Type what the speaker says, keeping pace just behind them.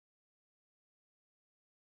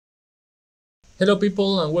Hello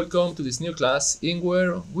people and welcome to this new class in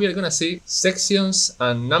where we are gonna see sections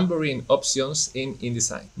and numbering options in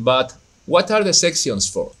InDesign. But what are the sections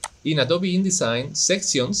for? In Adobe InDesign,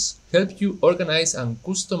 sections help you organize and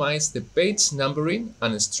customize the page numbering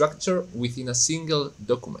and structure within a single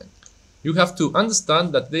document. You have to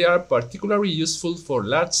understand that they are particularly useful for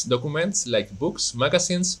large documents like books,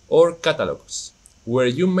 magazines, or catalogs, where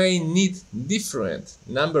you may need different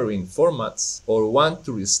numbering formats or want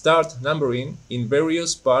to restart numbering in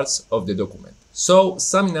various parts of the document. So,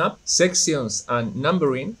 summing up, sections and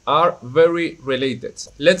numbering are very related.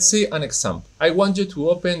 Let's see an example. I want you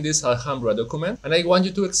to open this Alhambra document and I want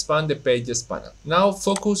you to expand the Pages panel. Now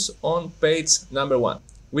focus on page number 1.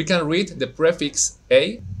 We can read the prefix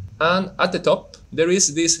A, and at the top there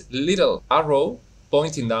is this little arrow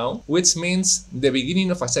pointing down, which means the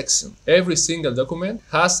beginning of a section. Every single document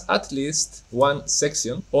has at least one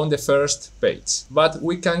section on the first page, but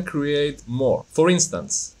we can create more. For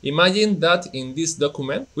instance, imagine that in this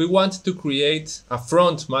document we want to create a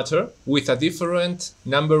front matter with a different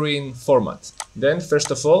numbering format. Then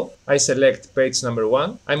first of all, I select page number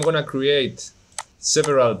 1. I'm gonna create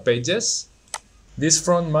several pages. This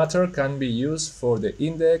front matter can be used for the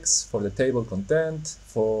index, for the table content,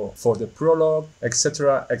 for the prologue,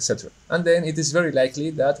 etc., etc. And then it is very likely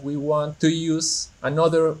that we want to use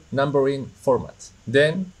another numbering format.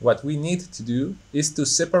 Then what we need to do is to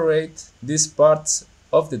separate these parts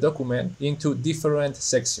of the document into different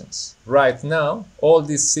sections. Right now, all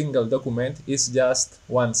this single document is just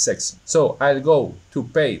one section. So I'll go to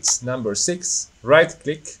page number 6,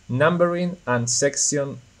 right-click, numbering and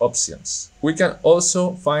section options. We can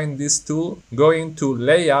also find this tool going to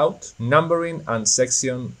layout, numbering and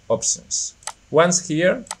section options. Once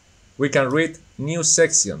here, we can read new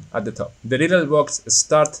section at the top. The little box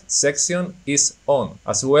start section is on,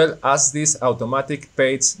 as well as this automatic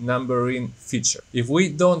page numbering feature. If we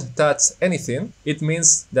don't touch anything, it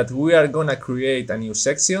means that we are gonna create a new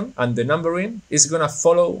section and the numbering is gonna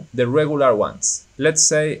follow the regular ones. Let's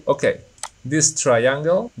say, okay, this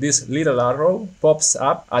triangle, this little arrow pops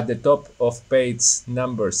up at the top of page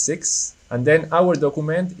number 6, and then our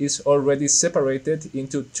document is already separated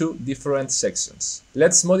into two different sections.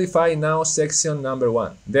 Let's modify now section number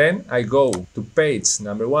 1. Then I go to page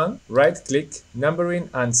number 1, right-click, numbering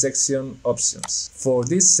and section options. For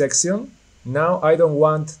this section, now I don't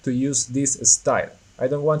want to use this style. I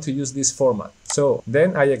don't want to use this format. So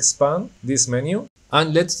then I expand this menu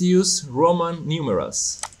and let's use Roman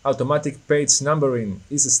numerals. Automatic page numbering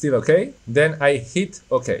is still okay. Then I hit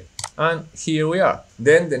OK. And here we are.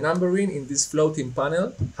 Then the numbering in this floating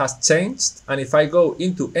panel has changed. And if I go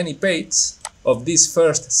into any page of this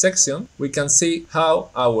first section, we can see how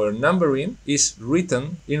our numbering is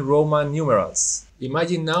written in Roman numerals.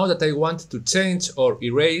 Imagine now that I want to change or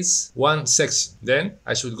erase one section. Then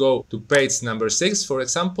I should go to page number 6, for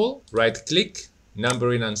example, right-click,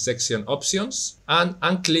 numbering and section options, and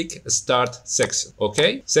unclick start section.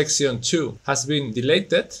 Okay, section 2 has been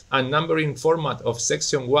deleted and numbering format of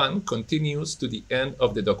section 1 continues to the end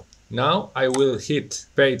of the document. Now I will hit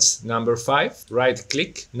page number 5, right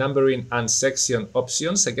click, numbering and section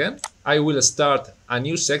options again. I will start a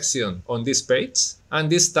new section on this page, and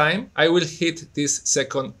this time I will hit this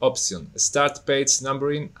second option, start page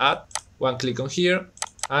numbering at, one click on here.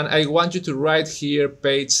 And I want you to write here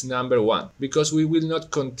page number 1, because we will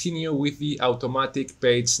not continue with the automatic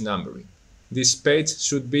page numbering. This page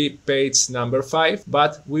should be page number 5,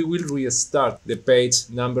 but we will restart the page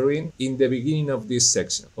numbering in the beginning of this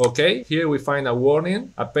section. Okay, here we find a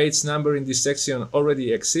warning. A page number in this section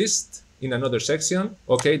already exists in another section.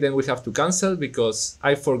 Okay, then we have to cancel because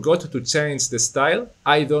I forgot to change the style.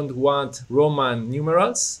 I don't want Roman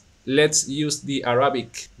numerals. Let's use the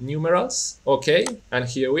Arabic numerals. Okay, and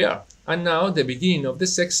here we are. And now the beginning of the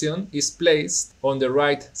section is placed on the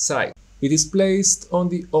right side. It is placed on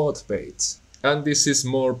the odd page. And this is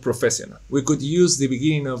more professional. We could use the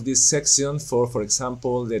beginning of this section for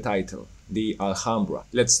example, the title, the Alhambra.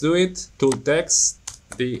 Let's do it. Tool text,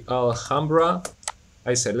 the Alhambra.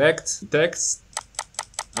 I select text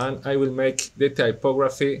and I will make the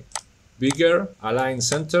typography bigger, align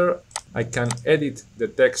center. I can edit the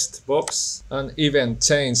text box and even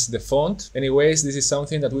change the font. Anyways, this is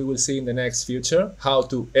something that we will see in the next future, how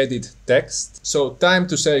to edit text. So time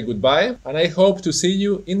to say goodbye, and I hope to see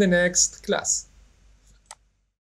you in the next class.